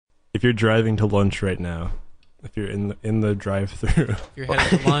if you're driving to lunch right now, if you're in the drive-through, If you're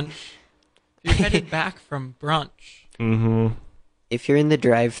headed to lunch, if you're headed back from brunch, If you're in the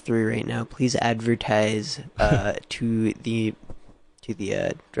drive-through right now, please advertise to the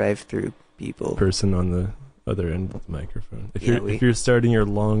drive-through people. person on the other end of the microphone. If Yeah, if you're starting your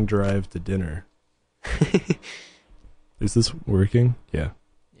long drive to dinner, is this working? Yeah.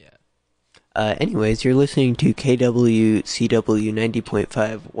 yeah. Anyways, you're listening to KWCW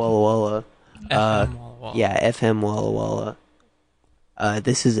 90.5 Walla Walla. FM Walla Walla. Yeah, FM Walla Walla.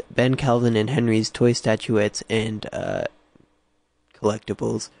 This is Ben Calvin and Henry's Toy Statuettes and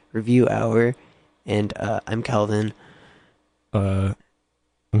Collectibles Review Hour, and I'm Calvin. I'm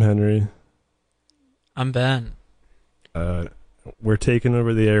Henry. I'm Ben. We're taking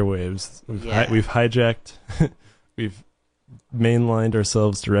over the airwaves. We've hijacked. We've mainlined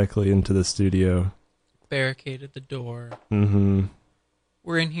ourselves directly into the studio. Barricaded the door. Mm-hmm.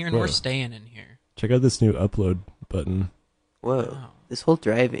 We're in here and Whoa. we're staying in here. Check out this new upload button. Whoa, Wow. this whole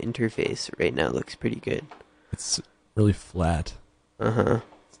drive interface right now looks pretty good. It's really flat. Uh-huh.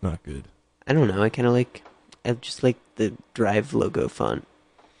 It's not good. I don't know, I just like the drive logo font.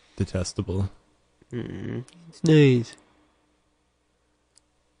 Detestable. It's nice.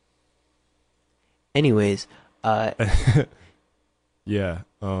 Anyways, Yeah.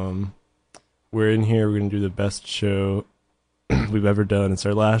 We're in here. We're gonna do the best show we've ever done. It's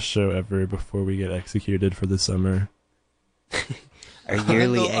our last show ever before we get executed for the summer. our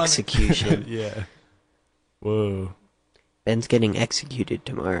yearly Handle on it. execution. Yeah. Whoa. Ben's getting executed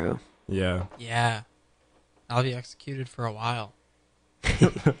tomorrow. Yeah. Yeah. I'll be executed for a while.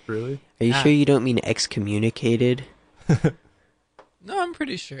 Really? Are you Yeah. sure you don't mean excommunicated? No, I'm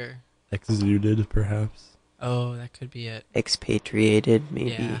pretty sure. Exuded, perhaps. Oh, that could be it. Expatriated,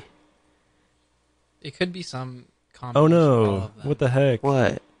 maybe? Yeah. It could be some Oh combination of all no! of them. What the heck?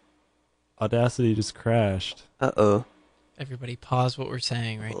 What? Audacity just crashed. Uh-oh. Everybody pause what we're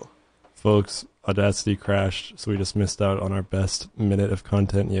saying, right? Cool. Folks, Audacity crashed, so we just missed out on our best minute of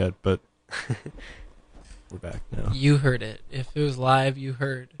content yet, but we're back now. You heard it. If it was live, you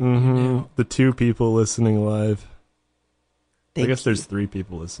heard. You Mm-hmm. knew. The 2 people listening live. Thank I guess you. there's 3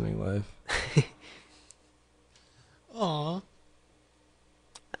 people listening live. Aw.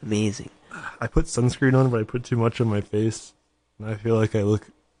 Amazing. I put sunscreen on, but I put too much on my face, and I feel like I look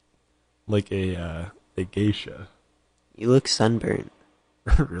like a geisha. You look sunburnt.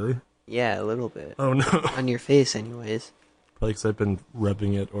 Really? Yeah, a little bit. Oh no! On your face, anyways. Probably because I've been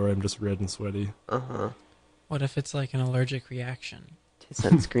rubbing it, or I'm just red and sweaty. Uh-huh. What if it's like an allergic reaction? To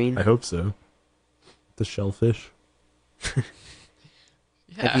sunscreen. I hope so. The shellfish. Yeah.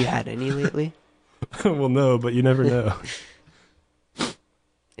 Have you had any lately? Well, no, but you never know.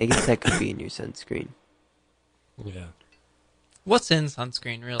 I guess that could be in your sunscreen. Yeah. What's in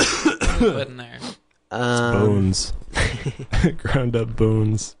sunscreen, really? What do we put in there? Bones. Ground up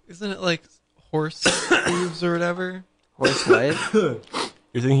bones. Isn't it like horse hooves or whatever? Horse what?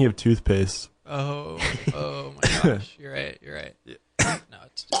 You're thinking of toothpaste. Oh my gosh. You're right. No,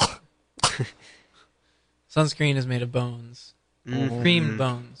 it's just... Sunscreen is made of bones. Mhm. Creamed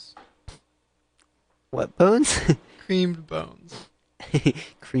bones. What bones? Creamed bones.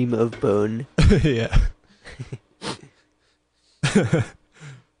 Cream of bone. Yeah.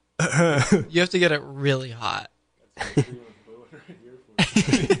 You have to get it really hot.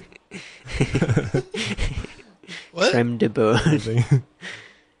 What? Creme de bone.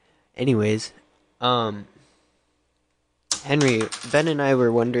 Anyways, Henry, Ben and I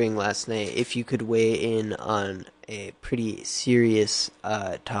were wondering last night if you could weigh in on a pretty serious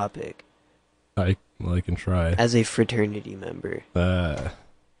topic I can try. as a fraternity member.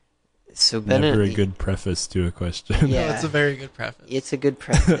 So Ben Never a and good preface to a question. Yeah. No, it's a very good preface. it's a good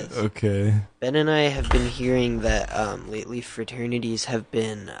preface. Okay. Ben and I have been hearing that lately fraternities have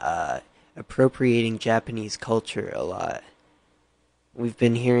been appropriating Japanese culture a lot. We've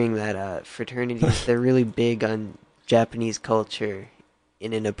been hearing that fraternities, they're really big on Japanese culture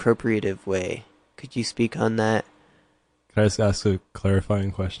in an appropriative way. Could you speak on that? Can I just ask a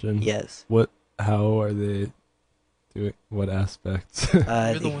clarifying question? Yes. How are they doing? What aspects? You're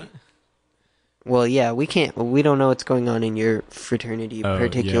the one. Well, yeah, we don't know what's going on in your fraternity Oh,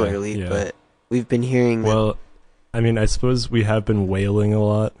 particularly, yeah. but we've been hearing that Well, I mean, I suppose we have been whaling a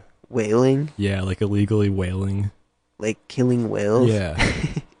lot. whaling, Yeah, like illegally whaling. like killing whales. Yeah.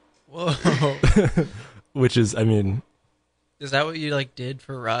 Whoa. Which is, I mean, Is that what you like did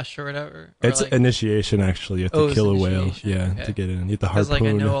for Rush or whatever? Or, it's like, initiation actually. You have Oh, to it's kill a whale. initiation, Yeah, okay. to get in. You have to Because harpoon.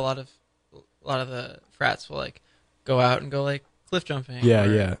 like I know a lot of the frats will like go out and go like cliff jumping. Yeah,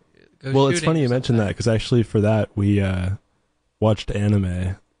 or yeah. go Well, it's shooting funny or you mentioned that something. because actually for that we watched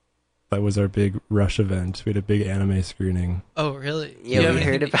anime That was our big Rush event. We had a big anime screening. Oh, really? Yeah, You have we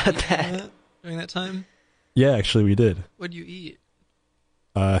heard anything to about eat that. during that time. Yeah, actually, we did. What'd you eat?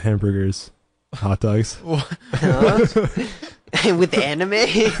 Hamburgers, hot dogs. Huh? With anime?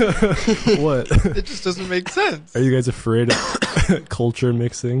 What? It just doesn't make sense. Are you guys afraid of culture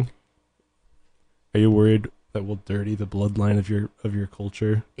mixing? Are you worried that will dirty the bloodline of your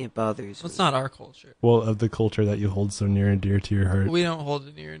culture? It bothers It's me. not our culture. Well, of the culture that you hold so near and dear to your heart. We don't hold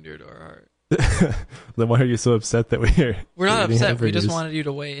it near and dear to our heart. Then why are you so upset that we're Not eating upset. We just hamburgers? wanted you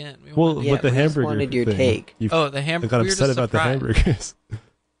to weigh in. We Well, wanted- Yeah, with the we just hamburger wanted your thing, take. You oh, the hamburger. got We were upset just about the surprised. hamburgers.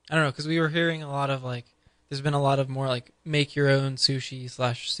 I don't know, because we were hearing a lot of like, there's been a lot of more like make your own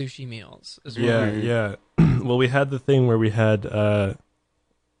sushi/sushi meals as well. Yeah, yeah. Well, we had the thing where we had Hatsune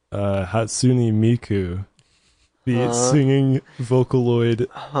Miku, the singing Vocaloid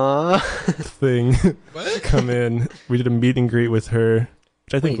Huh? thing, What? come in. We did a meet and greet with her,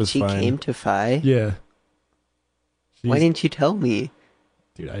 which I think Wait, was she fine. came to Phi? Yeah. Why She's- didn't you tell me?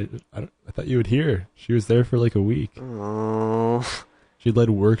 Dude, I thought you would hear. She was there for like a week. Oh, She led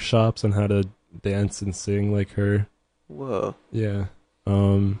workshops on how to dance and sing like her. whoa. Yeah.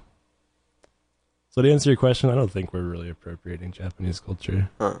 So to answer your question, I don't think we're really appropriating Japanese culture.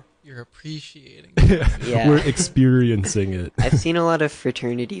 Huh. You're appreciating. Yeah. We're experiencing it. I've seen a lot of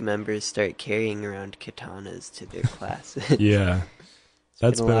fraternity members start carrying around katanas to their classes. Yeah.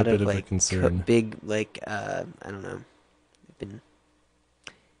 That's been a lot bit of a like, concern. big, like, I don't know.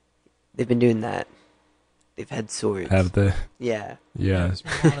 They've been doing that. They've had swords. Have they? Yeah. Yeah. There's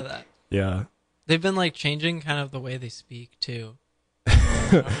been a lot of that. Yeah. They've been like changing kind of the way they speak too.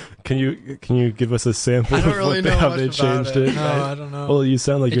 Can you give us a sample I don't of really what know how much they about changed it. it? No, I don't know. Well, you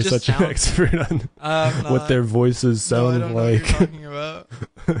sound like It you're just such an sounds- expert on I'm what their not- voices No, I sound don't know what like. you're talking about.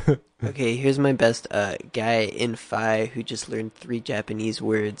 Okay, here's my best guy in Phi who just learned 3 Japanese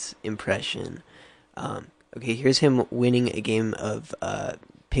words impression. Okay, here's him winning a game of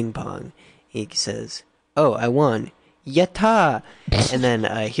ping pong. He says, "Oh, I won. Yatta!" And then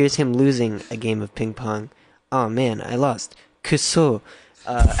here's him losing a game of ping pong. "Oh man, I lost. Kuso."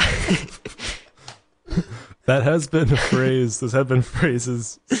 That has been a phrase. Those have been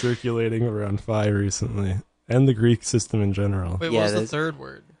phrases circulating around Phi recently, and the Greek system in general. Wait, Yeah, what was the there's- third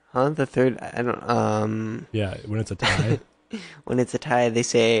word? Huh? The third, I don't, Yeah, when it's a tie. when it's a tie, they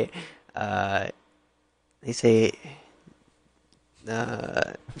say, I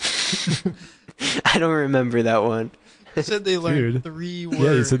don't remember that one. You said they learned Dude. 3 words.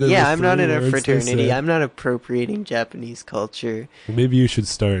 Yeah, you said there Yeah, were I'm not 3 in a words they fraternity. said. I'm not appropriating Japanese culture. Maybe you should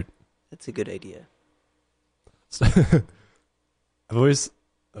start. That's a good idea. I've always,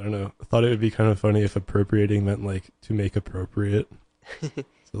 I don't know, thought it would be kind of funny if appropriating meant like to make appropriate. So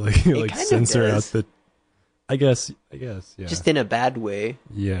like you It like kind of censor out does. the. I guess, yeah. Just in a bad way.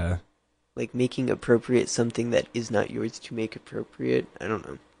 Yeah. Like making appropriate something that is not yours to make appropriate. I don't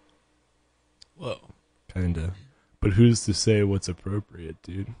know. Whoa. Kinda. But who's to say what's appropriate,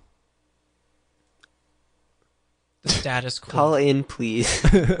 dude? The status quo. Call in, please.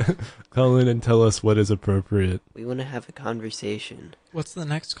 Call in and tell us what is appropriate. We want to have a conversation. What's the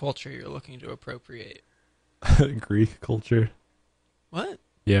next culture you're looking to appropriate? Greek culture. What?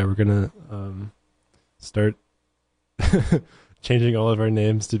 Yeah, we're gonna start changing all of our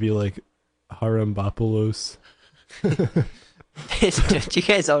names to be like Harambopoulos. Don't you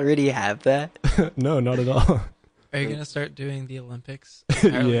guys already have that? No, not at all. Are you gonna start doing the Olympics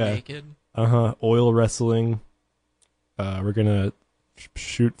entirely Yeah. naked? Oil wrestling. We're gonna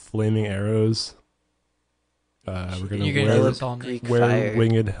shoot flaming arrows. We're gonna You're gonna wear, do this all Greek naked. wear fire.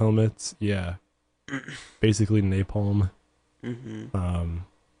 winged helmets. Yeah, basically napalm. Mm-hmm.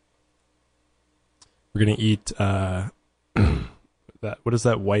 We're gonna eat that. What is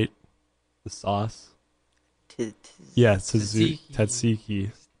that white? The sauce? Yeah, tzatziki.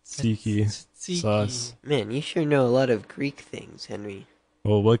 Tzatziki sauce. Man, you sure know a lot of Greek things, Henry.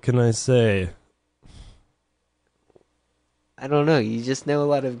 Well, what can I say? I don't know. You just know a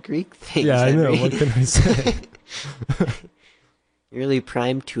lot of Greek things. Yeah, I know. Henry. What can I say? You're really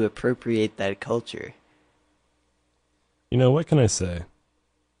primed to appropriate that culture. You know, what can I say?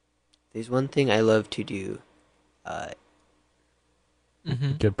 There's one thing I love to do.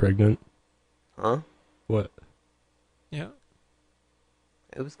 Mm-hmm. Get pregnant? Huh? What? Yeah.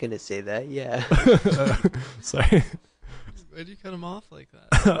 I was gonna say that, yeah. Sorry. Why'd you cut him off like that?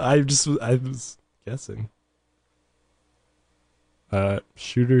 I was guessing.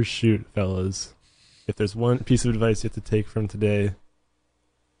 Shoot or shoot, fellas. If there's one piece of advice you have to take from today,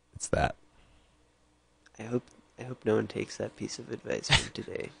 it's that. I hope no one takes that piece of advice from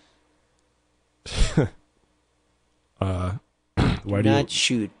today. Why Do not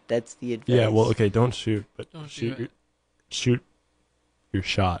shoot. That's the advice. Yeah, well, okay, don't shoot, but Don't shoot your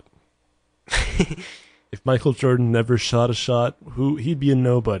shot. If Michael Jordan never shot a shot, he'd be a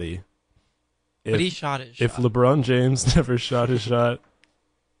nobody. But he shot his shot. If LeBron James never shot his shot,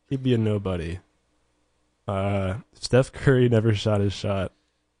 he'd be a nobody. Steph Curry never shot his shot.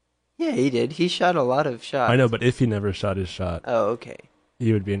 Yeah, he did. He shot a lot of shots. I know, but if he never shot his shot, Oh, okay.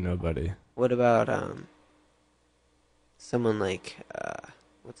 he would be a nobody. What about someone like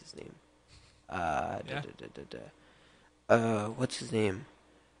what's his name? What's his name?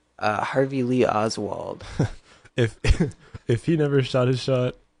 Harvey Lee Oswald. If he never shot his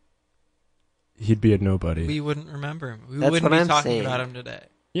shot, he'd be a nobody. We wouldn't remember him. We That's wouldn't what be I'm talking saying. about him today.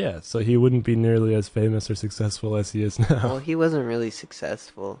 Yeah, so he wouldn't be nearly as famous or successful as he is now. Well, he wasn't really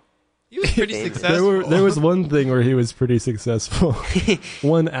successful. He was pretty Famous. successful. There was one thing where he was pretty successful.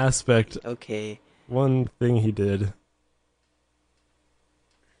 One aspect, Okay. one thing he did.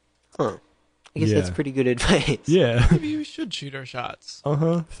 Huh. I guess Yeah. that's pretty good advice. Yeah. Maybe we should shoot our shots.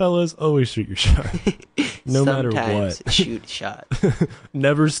 Fellas, always shoot your shot. No matter Sometimes what. shoot shot.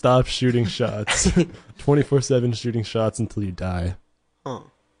 Never stop shooting shots. 24/7 shooting shots until you die. Huh.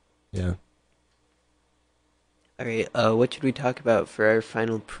 Yeah. All right. What should we talk about for our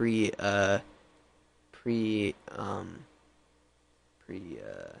final pre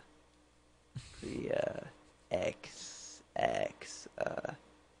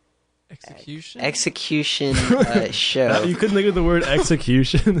execution show? You couldn't think of the word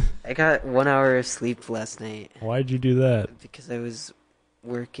execution? I got 1 hour of sleep last night Why'd you do that? because I was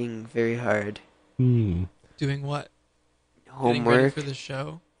working very hard. Doing what? Getting ready Homework, for the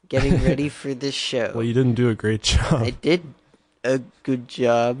show? getting ready for this show. Well, you didn't do a great job. I did a good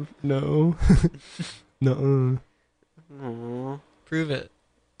job. No. No. Aw. Prove it.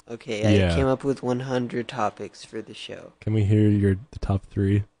 Okay, Yeah. I came up with 100 topics for the show. Can we hear the top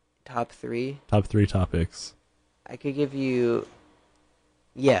three? Top 3? Top 3 topics. I could give you...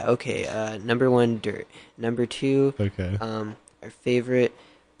 Yeah, okay. Number 1, dirt. Number 2, Okay. our favorite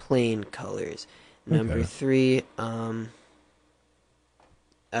plane colors. Number Okay. 3,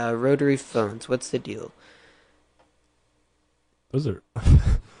 rotary phones. What's the deal? Those are...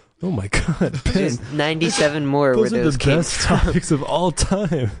 Oh my god, Ben. There's 97 more Those where are those the came best from. topics of all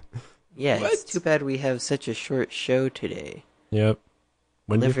time. Yeah, it's What? too bad we have such a short show today. Yep.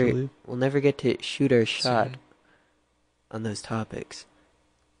 When do you have to leave? We'll never get to shoot our shot Soon. on those topics.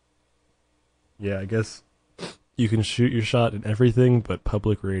 Yeah, I guess you can shoot your shot in everything but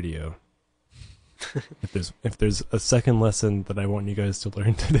public radio. If there's a second lesson that I want you guys to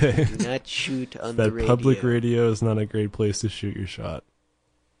learn today, Do not shoot on that the radio. public radio is not a great place to shoot your shot.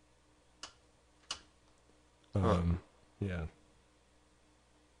 Yeah.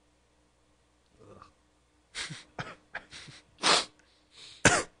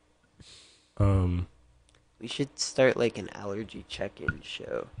 We should start like an allergy check-in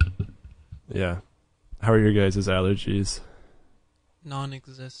show. Yeah. How are your guys' allergies?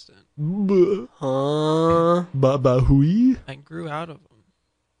 Non-existent. Huh? Baba hui? I grew out of them.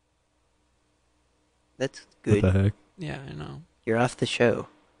 That's What the good. heck? Yeah, I know. You're off the show.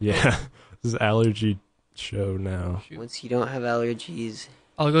 Yeah. This is allergy show now. Shoot. Once you don't have allergies.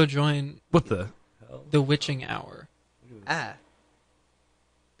 I'll go join What the hell? the Witching Hour. Ah.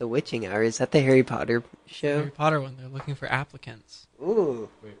 The Witching Hour. Is that the Harry Potter show? Harry Potter one. They're looking for applicants. Ooh.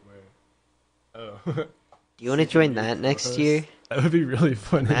 Wait, where? Oh. Do you want to join that next year? That would be really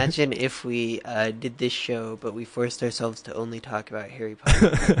funny. Imagine if we did this show, but we forced ourselves to only talk about Harry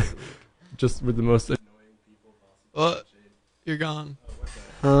Potter. Just with the most annoying people possible. What? You're gone.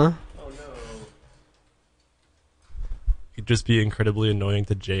 Huh? Oh no. It'd just be incredibly annoying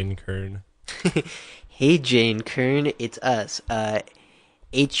to Jane Kern. Hey Jane Kern, it's us.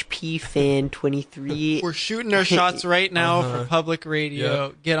 HP Fan 23. We're shooting our shots right now Uh-huh. for public radio.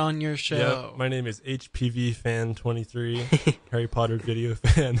 Yep. Get on your show. Yep, my name is HPV Fan 23, Harry Potter video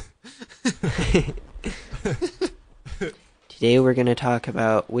fan. Today we're going to talk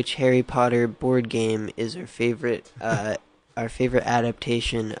about which Harry Potter board game is our favorite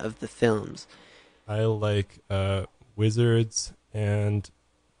adaptation of the films. I like wizards and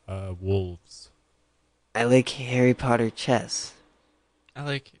wolves. I like Harry Potter chess. I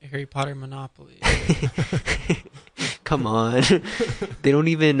like Harry Potter Monopoly. Come on. They don't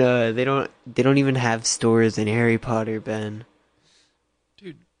even have stores in Harry Potter, Ben.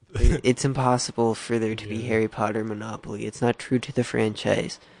 Dude, It's impossible for there to be Yeah. Harry Potter Monopoly. It's not true to the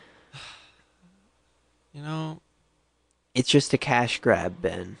franchise. you know, It's just a cash grab,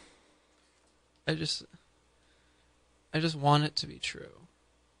 Ben. I just want it to be true.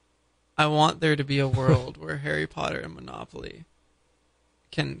 I want there to be a world where Harry Potter and Monopoly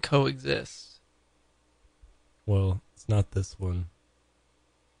can coexist. Well, it's not this one.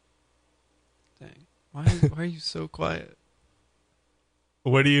 Dang. Why are you so quiet?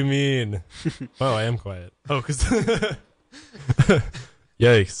 What do you mean? Oh, I am quiet. Oh, because...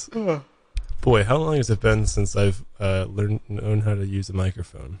 Yikes. Boy, how long has it been since I've known how to use a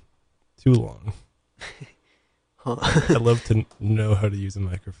microphone? Too long. I'd love to know how to use a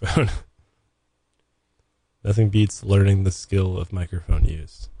microphone. Nothing beats learning the skill of microphone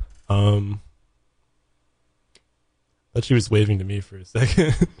use. Thought she was waving to me for a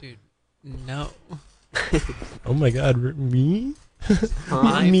second. Dude, no. Oh my god, me?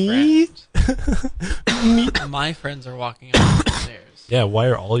 Me? My friends are walking up the stairs. Yeah, why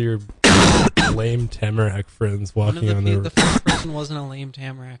are all your lame Tamarack friends walking on the first person wasn't a lame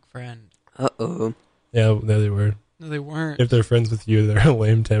Tamarack friend. Uh-oh. Yeah, there they were. No, they weren't. If they're friends with you, they're a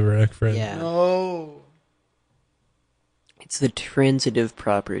lame Tamarack friend. Yeah. No. It's the transitive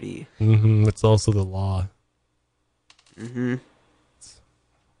property. Mm-hmm. It's also the law. Mm-hmm. If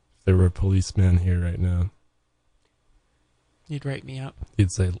there were a policeman here right now, You'd write me up. he'd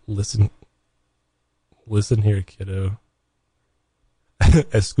say, listen here, kiddo.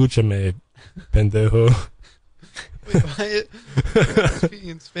 Escúchame, pendejo. Wait, why are you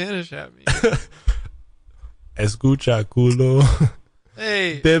speaking Spanish at me? Escucha, culo.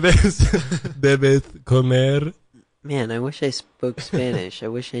 Hey. Debes comer. Man, I wish I spoke Spanish. I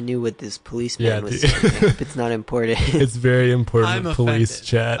wish I knew what this policeman was dude. saying. I hope it's not important. It's very important I'm with police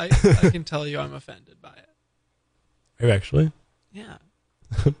offended. chat. I can tell you I'm offended by it. Are you actually? Yeah.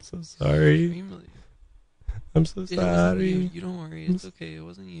 I'm so sorry. Extremely. I'm so It wasn't sorry. you. Don't worry. It's okay. It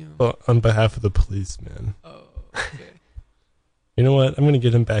wasn't you. Well, on behalf of the policeman. Oh, okay. You know what? I'm going to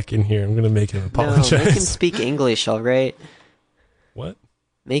get him back in here. I'm going to make him apologize. No, make him speak English, all right? What?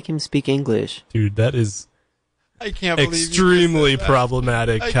 Make him speak English. Dude, that is I can't believe extremely you just said that.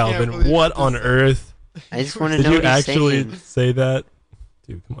 problematic, I can't Calvin. believe What you on just earth? I just want to Did know you what he's actually saying. say that?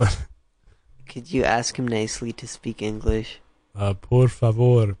 Dude, come on. Could you ask him nicely to speak English? Por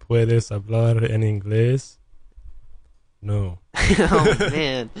favor, ¿puedes hablar en inglés? No. Oh,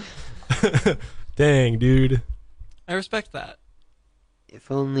 man. Dang, dude. I respect that. If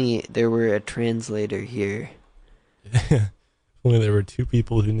only there were a translator here. If only there were two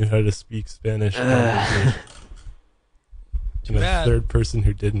people who knew how to speak Spanish. And Too a bad. third person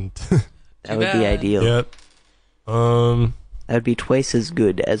who didn't. That would be bad. ideal. Yep. That would be twice as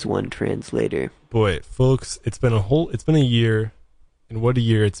good as one translator. Boy, folks, it's been a year, and what a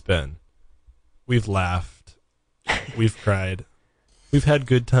year it's been. We've laughed. We've cried. We've had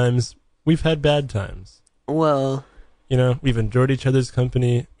good times. We've had bad times. Well, You know, we've enjoyed each other's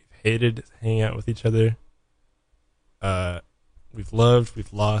company. We've hated hanging out with each other. We've loved,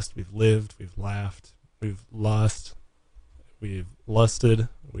 we've lost, we've lived, we've laughed, we've lost, we've lusted,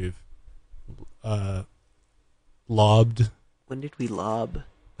 we've lobbed. when did we lob?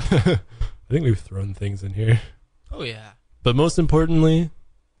 I think we've thrown things in here. Oh, yeah. But most importantly,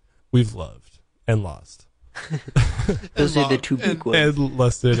 we've loved and lost. Those are the two big ones. And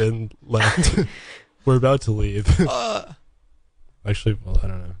lusted and left. We're about to leave. Actually, well, I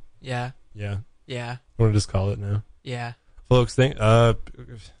don't know. Yeah. Yeah. Yeah. I want to just call it now. Yeah. Folks, when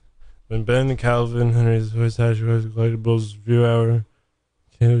Ben, Calvin, Henry's voice hash was collectibles view hour.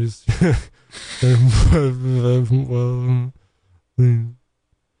 Thanks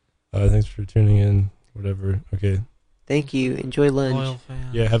for tuning in. Whatever. Okay. Thank you. Enjoy lunch. Loyal fan.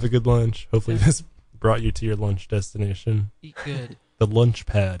 Yeah, have a good lunch. Hopefully this brought you to your lunch destination. Eat good. The lunch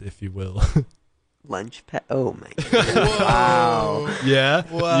pad, if you will. Lunch pad. Oh my god. Wow. Yeah.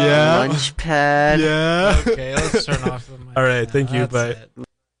 Wow. Yeah. Lunch pad. Yeah. Okay, let's turn off the mic. All right, thank you, That's bye. it.